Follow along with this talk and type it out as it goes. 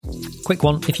Quick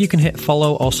one, if you can hit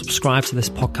follow or subscribe to this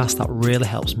podcast, that really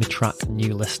helps me track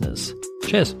new listeners.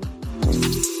 Cheers.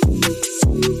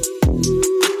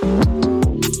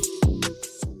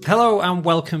 Hello and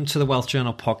welcome to the Wealth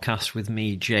Journal podcast with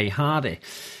me, Jay Hardy.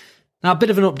 Now, a bit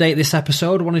of an update this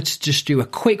episode. I wanted to just do a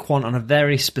quick one on a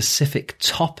very specific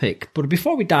topic. But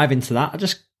before we dive into that, I'll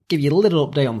just give you a little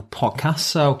update on the podcast.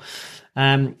 So,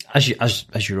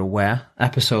 as you're aware,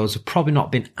 episodes have probably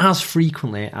not been as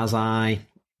frequently as I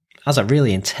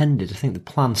really intended. I think the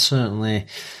plan certainly,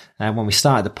 when we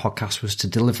started the podcast, was to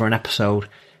deliver an episode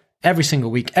every single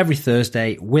week, every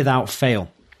Thursday, without fail.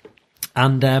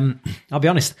 And I'll be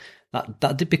honest,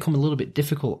 that did become a little bit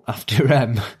difficult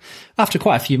after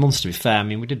quite a few months, to be fair. I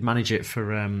mean, we did manage it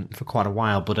for quite a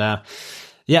while, but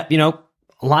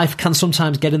life can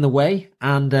sometimes get in the way,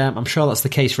 and I'm sure that's the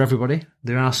case for everybody.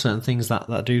 There are certain things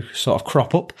that do sort of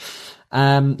crop up.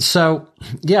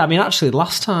 Actually,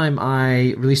 last time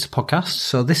I released a podcast,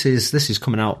 so this is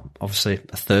coming out obviously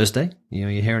a Thursday. You know,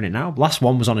 you're hearing it now. Last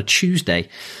one was on a Tuesday.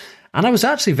 And I was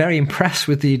actually very impressed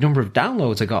with the number of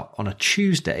downloads I got on a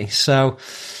Tuesday. So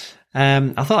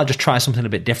I thought I'd just try something a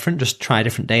bit different, just try a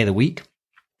different day of the week.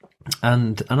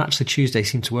 And actually Tuesday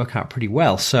seemed to work out pretty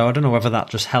well. So I don't know whether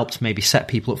that just helped maybe set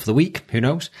people up for the week. Who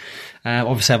knows?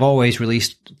 Obviously,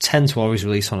 tend to always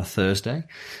release on a Thursday.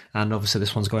 And obviously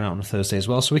this one's going out on a Thursday as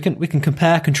well. So we can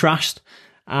compare, contrast.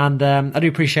 And I do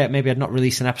appreciate maybe I'd not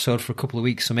released an episode for a couple of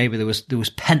weeks, so maybe there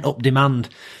was pent up demand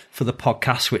for the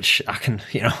podcast, which I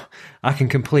can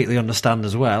completely understand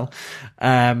as well.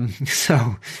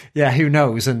 Who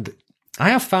knows? And I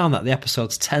have found that the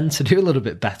episodes tend to do a little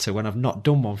bit better when I've not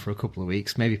done one for a couple of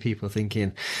weeks. Maybe people are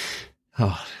thinking,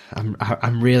 "Oh,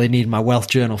 I'm really needing my wealth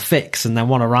journal fix," and then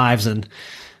one arrives and,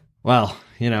 well,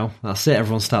 that's it.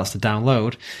 Everyone starts to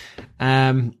download.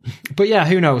 But yeah,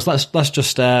 who knows? Let's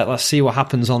see what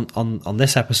happens on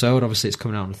this episode. Obviously it's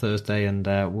coming out on a Thursday, and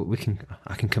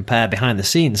I can compare behind the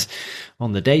scenes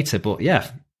on the data. But yeah,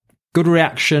 good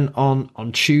reaction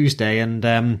on Tuesday, and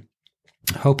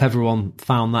I hope everyone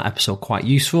found that episode quite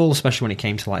useful, especially when it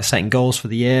came to like setting goals for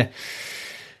the year.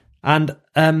 And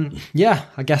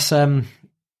I guess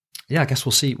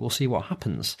we'll see what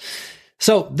happens.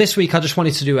 So this week I just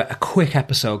wanted to do a quick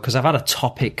episode because I've had a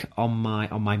topic on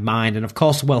my mind, and of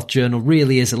course the Wealth Journal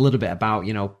really is a little bit about,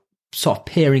 sort of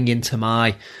peering into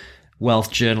my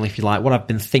wealth journal, if you like, what I've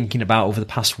been thinking about over the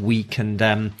past week. And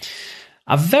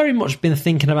I've very much been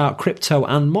thinking about crypto,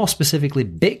 and more specifically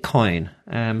Bitcoin.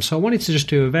 So I wanted to just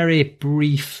do a very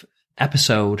brief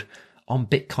episode on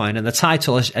Bitcoin, and the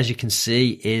title, as you can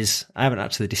see, is, I haven't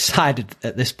actually decided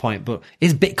at this point, but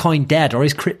is Bitcoin dead or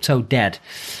is crypto dead?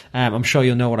 I'm sure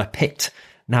you'll know what I picked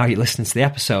now you're listening to the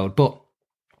episode, but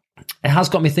it has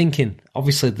got me thinking.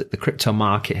 Obviously, the crypto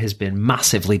market has been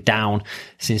massively down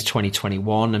since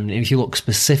 2021. And if you look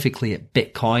specifically at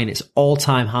Bitcoin, its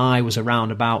all-time high was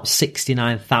around about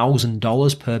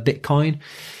 $69,000 per Bitcoin,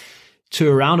 to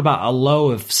around about a low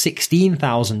of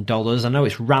 $16,000. I know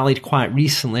it's rallied quite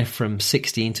recently from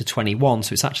 16 to 21,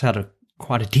 so it's actually had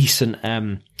quite a decent,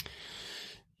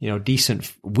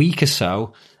 decent week or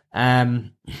so.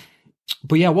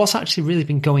 But yeah, what's actually really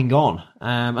been going on?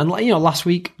 Last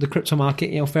week the crypto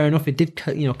market, fair enough, it did,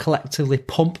 collectively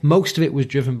pump. Most of it was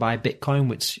driven by Bitcoin,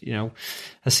 which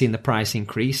has seen the price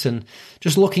increase. And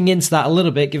just looking into that a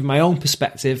little bit, given my own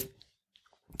perspective,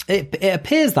 it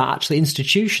appears that actually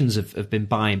institutions have been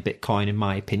buying Bitcoin, in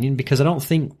my opinion, because I don't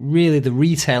think really the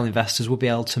retail investors will be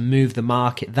able to move the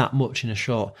market that much in a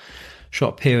short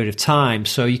period of time.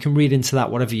 So you can read into that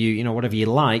whatever you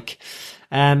like.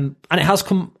 And it has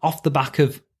come off the back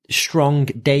of strong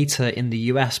data in the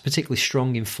US, particularly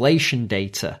strong inflation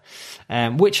data,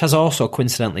 which has also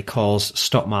coincidentally caused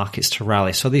stock markets to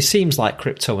rally. So it seems like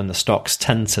crypto and the stocks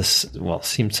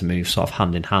seem to move sort of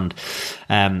hand in hand.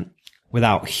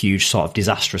 Without huge sort of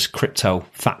disastrous crypto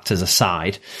factors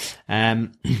aside.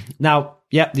 Now,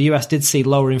 the US did see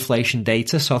lower inflation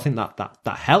data, so I think that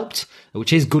helped,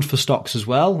 which is good for stocks as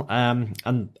well.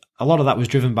 And a lot of that was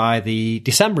driven by the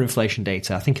December inflation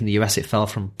data. I think in the US it fell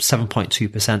from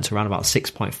 7.2% to around about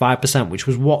 6.5%, which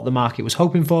was what the market was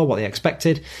hoping for, what they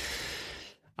expected.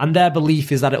 And their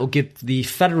belief is that it will give the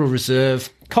Federal Reserve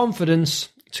confidence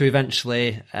to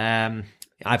eventually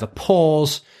either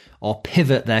pause or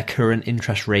pivot their current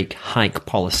interest rate hike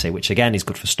policy, which again is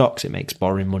good for stocks. It makes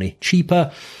borrowing money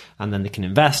cheaper, and then they can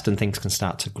invest and things can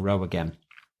start to grow again.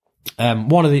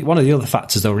 One of the other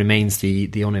factors though remains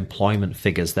the unemployment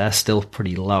figures. They're still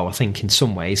pretty low. I think in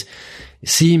some ways it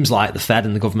seems like the Fed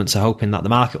and the governments are hoping that the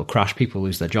market will crash, people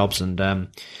lose their jobs, and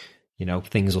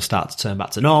things will start to turn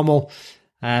back to normal.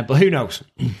 But who knows?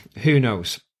 Who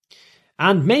knows?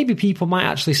 And maybe people might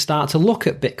actually start to look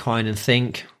at Bitcoin and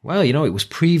think, well, it was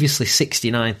previously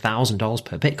 $69,000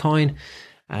 per Bitcoin.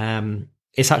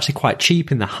 It's actually quite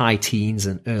cheap in the high teens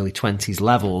and early 20s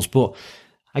levels. But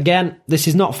again, this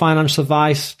is not financial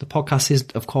advice. The podcast is,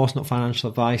 of course, not financial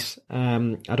advice.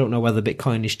 I don't know whether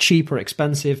Bitcoin is cheap or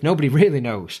expensive. Nobody really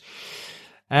knows.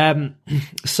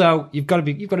 So you've got to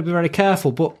be very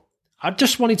careful. But I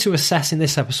just wanted to assess in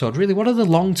this episode, really, what are the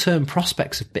long-term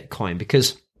prospects of Bitcoin?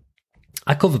 Because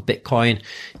I covered Bitcoin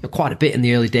quite a bit in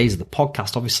the early days of the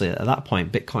podcast. Obviously, at that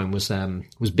point, Bitcoin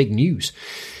was big news.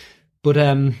 But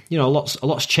a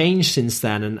lot's changed since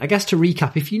then. And I guess to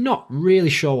recap, if you're not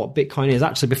really sure what Bitcoin is,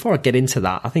 actually, before I get into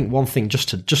that, I think one thing just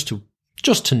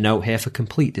to note here for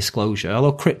complete disclosure,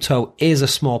 although crypto is a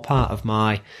small part of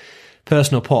my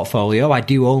personal portfolio, I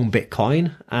do own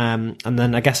Bitcoin. And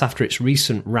then I guess after its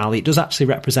recent rally, it does actually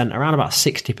represent around about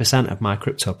 60% of my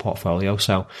crypto portfolio.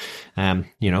 So,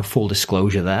 full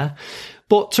disclosure there.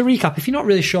 But to recap, if you're not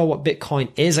really sure what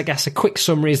Bitcoin is, I guess a quick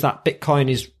summary is that Bitcoin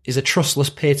is a trustless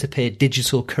peer-to-peer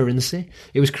digital currency.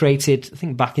 It was created, I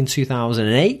think, back in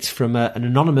 2008 from an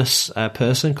anonymous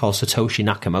person called Satoshi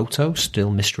Nakamoto. Still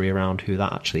mystery around who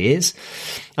that actually is.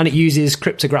 And it uses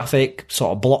cryptographic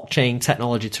sort of blockchain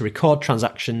technology to record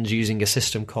transactions using a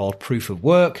system called proof of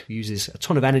work. It uses a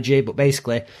ton of energy, but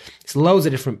basically it's loads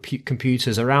of different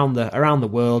computers around the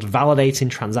world validating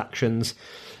transactions.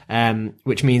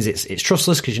 Which means it's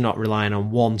trustless because you're not relying on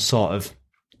one sort of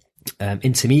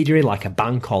intermediary like a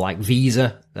bank or like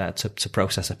Visa to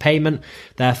process a payment.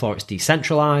 Therefore, it's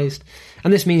decentralized.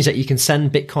 And this means that you can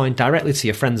send Bitcoin directly to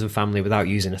your friends and family without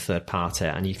using a third party.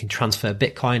 And you can transfer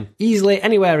Bitcoin easily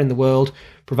anywhere in the world,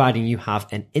 providing you have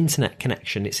an internet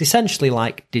connection. It's essentially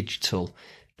like digital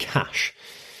cash.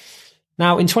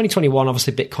 Now, in 2021,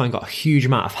 obviously, Bitcoin got a huge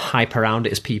amount of hype around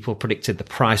it as people predicted the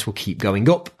price will keep going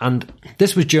up. And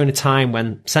this was during a time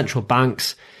when central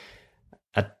banks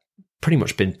had pretty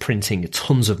much been printing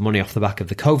tons of money off the back of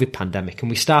the COVID pandemic.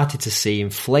 And we started to see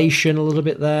inflation a little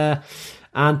bit there.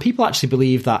 And people actually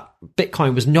believed that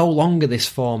Bitcoin was no longer this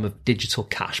form of digital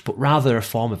cash, but rather a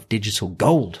form of digital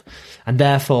gold. And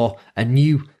therefore, a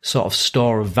new sort of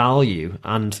store of value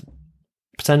and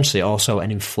potentially also an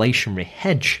inflationary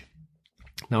hedge.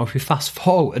 Now, if we fast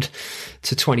forward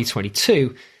to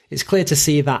 2022, it's clear to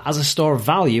see that as a store of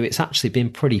value, it's actually been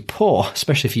pretty poor,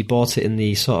 especially if you bought it in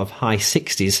the sort of high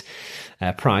 60s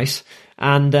price.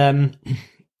 And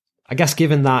I guess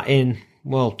given that in,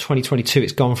 2022,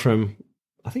 it's gone from,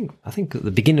 I think at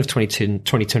the beginning of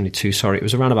 2022, it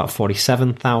was around about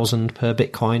 47,000 per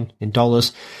Bitcoin in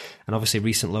dollars. And obviously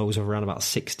recent lows of around about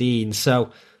 16.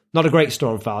 So not a great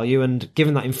store of value. And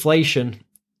given that inflation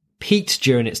peaked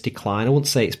during its decline, I wouldn't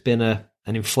say it's been an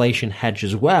inflation hedge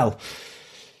as well.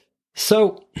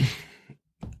 So,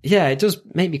 yeah, it does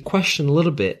make me question a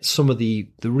little bit some of the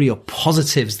real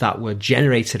positives that were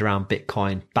generated around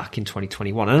Bitcoin back in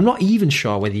 2021. And I'm not even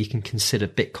sure whether you can consider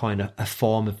Bitcoin a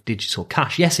form of digital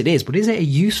cash. Yes, it is, but is it a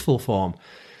useful form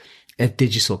of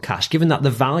digital cash, given that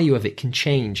the value of it can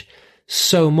change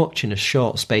so much in a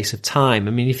short space of time?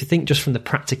 I mean, if you think just from the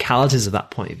practicalities of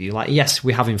that point of view, like, yes,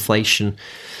 we have inflation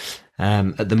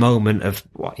at the moment of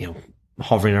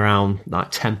hovering around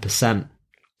like 10%,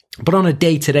 but on a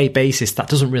day-to-day basis, that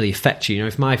doesn't really affect you.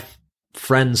 If my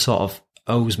friend sort of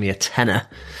owes me a tenner,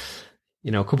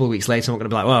 a couple of weeks later, I'm not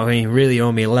going to be like, well, you really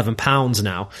owe me £11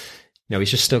 now. He's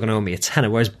just still going to owe me a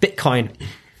tenner. Whereas Bitcoin,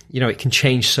 it can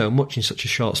change so much in such a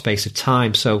short space of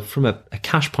time. So from a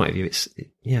cash point of view,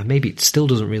 maybe it still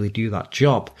doesn't really do that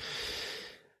job.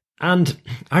 And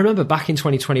I remember back in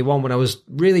 2021 when I was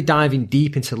really diving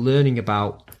deep into learning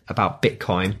about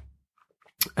Bitcoin,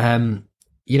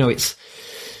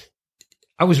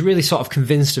 I was really sort of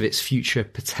convinced of its future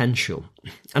potential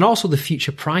and also the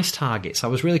future price targets. I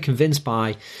was really convinced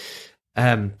by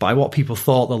what people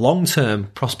thought the long-term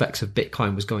prospects of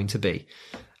Bitcoin was going to be.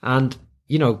 And,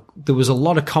 there was a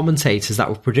lot of commentators that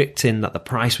were predicting that the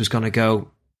price was going to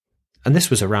go, and this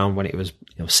was around when it was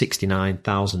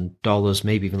 $69,000,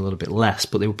 maybe even a little bit less,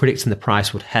 but they were predicting the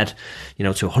price would head, to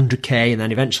 100K and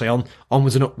then eventually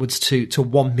onwards and upwards to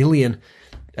 $1 million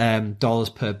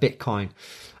per Bitcoin.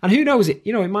 And who knows, it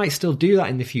might still do that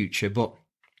in the future, but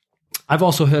I've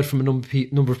also heard from a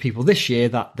number of people this year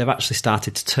that they've actually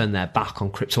started to turn their back on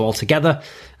crypto altogether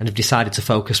and have decided to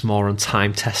focus more on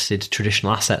time-tested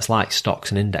traditional assets like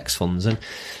stocks and index funds. And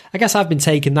I guess I've been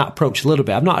taking that approach a little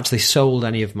bit. I've not actually sold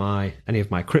any of my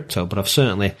crypto, but I've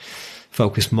certainly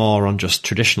focused more on just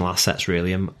traditional assets,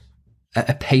 really, and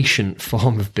a patient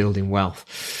form of building wealth.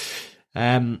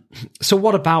 So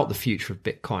what about the future of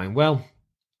Bitcoin? Well,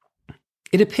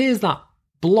 it appears that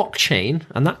blockchain,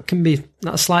 and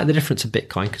that's slightly different to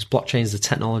Bitcoin because blockchain is the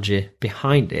technology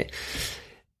behind it,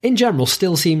 in general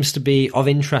still seems to be of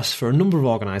interest for a number of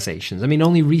organizations. I mean,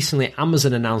 only recently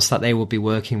Amazon announced that they will be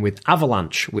working with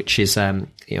Avalanche, which is a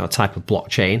type of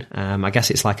blockchain. I guess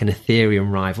it's like an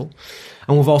Ethereum rival.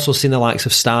 And we've also seen the likes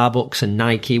of Starbucks and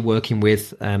Nike working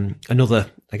with another,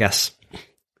 I guess,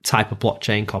 type of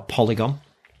blockchain called Polygon.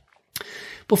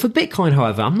 But for Bitcoin,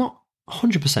 however, I'm not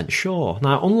 100% sure.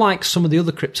 Now, unlike some of the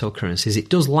other cryptocurrencies, it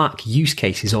does lack use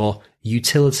cases or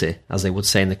utility, as they would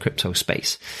say in the crypto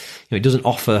space. It doesn't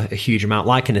offer a huge amount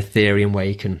like an Ethereum where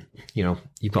you can,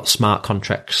 you've got smart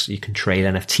contracts, you can trade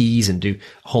NFTs and do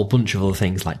a whole bunch of other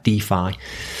things like DeFi.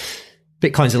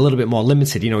 Bitcoin's a little bit more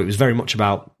limited. It was very much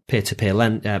about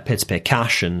peer-to-peer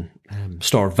cash and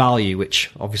store of value,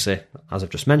 which obviously, as I've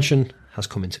just mentioned, has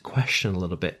come into question a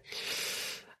little bit.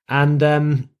 And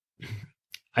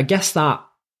I guess that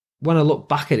when I look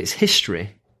back at its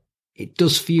history, it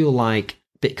does feel like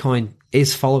Bitcoin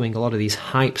is following a lot of these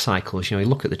hype cycles. You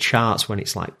look at the charts when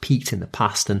it's like peaked in the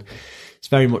past, and it's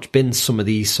very much been some of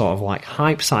these sort of like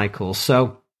hype cycles.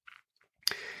 So,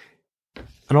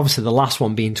 and obviously the last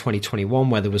one being 2021,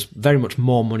 where there was very much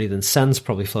more money than sense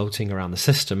probably floating around the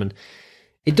system. And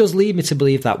it does lead me to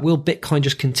believe that will Bitcoin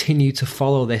just continue to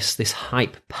follow this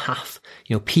hype path,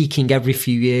 peaking every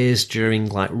few years during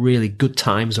like really good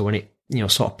times or when it,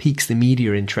 sort of piques the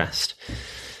media interest.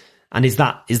 And is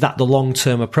that the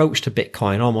long-term approach to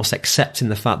Bitcoin, almost accepting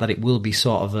the fact that it will be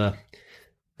sort of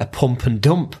a pump and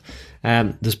dump?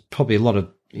 There's probably a lot of,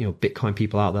 Bitcoin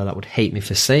people out there that would hate me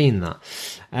for saying that.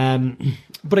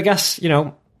 But I guess,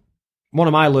 one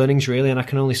of my learnings really, and I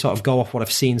can only sort of go off what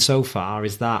I've seen so far,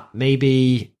 is that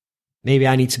maybe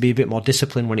I need to be a bit more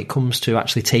disciplined when it comes to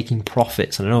actually taking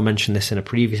profits. And I know I mentioned this in a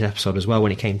previous episode as well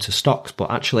when it came to stocks,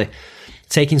 but actually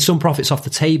taking some profits off the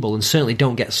table, and certainly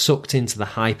don't get sucked into the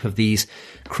hype of these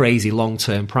crazy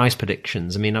long-term price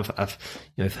predictions. I mean,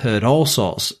 I've heard all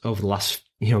sorts over the last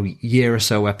year or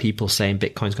so where people saying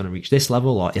Bitcoin's going to reach this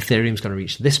level or Ethereum's going to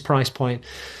reach this price point.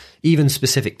 Even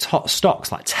specific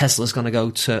stocks like Tesla's going to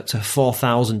go to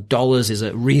 $4,000 is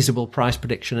a reasonable price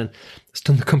prediction, and it's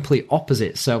done the complete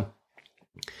opposite. So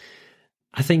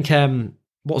I think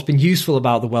what's been useful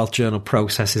about the Wealth Journal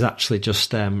process is actually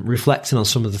just reflecting on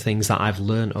some of the things that I've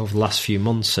learned over the last few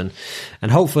months, and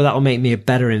hopefully that will make me a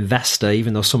better investor,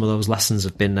 even though some of those lessons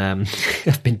have been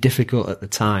have been difficult at the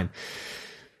time.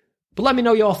 But let me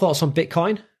know your thoughts on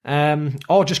Bitcoin,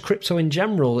 or just crypto in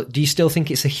general. Do you still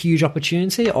think it's a huge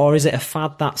opportunity, or is it a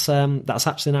fad that's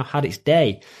actually now had its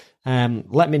day?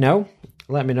 Let me know.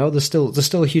 There's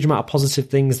still a huge amount of positive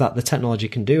things that the technology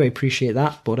can do. I appreciate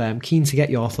that, but I'm keen to get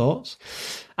your thoughts.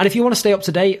 And if you want to stay up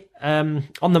to date on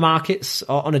the markets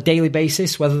or on a daily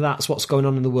basis, whether that's what's going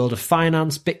on in the world of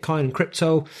finance, Bitcoin and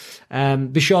crypto,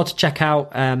 be sure to check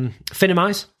out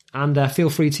Finimize. And feel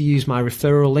free to use my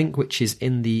referral link, which is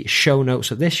in the show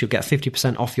notes of this. You'll get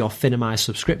 50% off your Finimize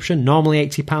subscription. Normally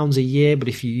 £80 a year, but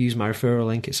if you use my referral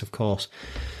link, it's of course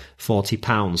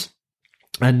 £40.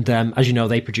 And as you know,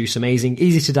 they produce amazing,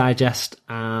 easy to digest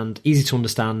and easy to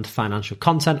understand financial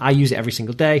content. I use it every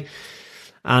single day,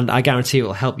 and I guarantee it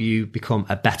will help you become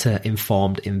a better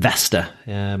informed investor.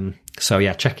 So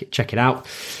yeah, check it out.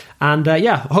 And I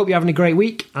hope you're having a great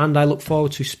week, and I look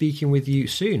forward to speaking with you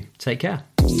soon. Take care.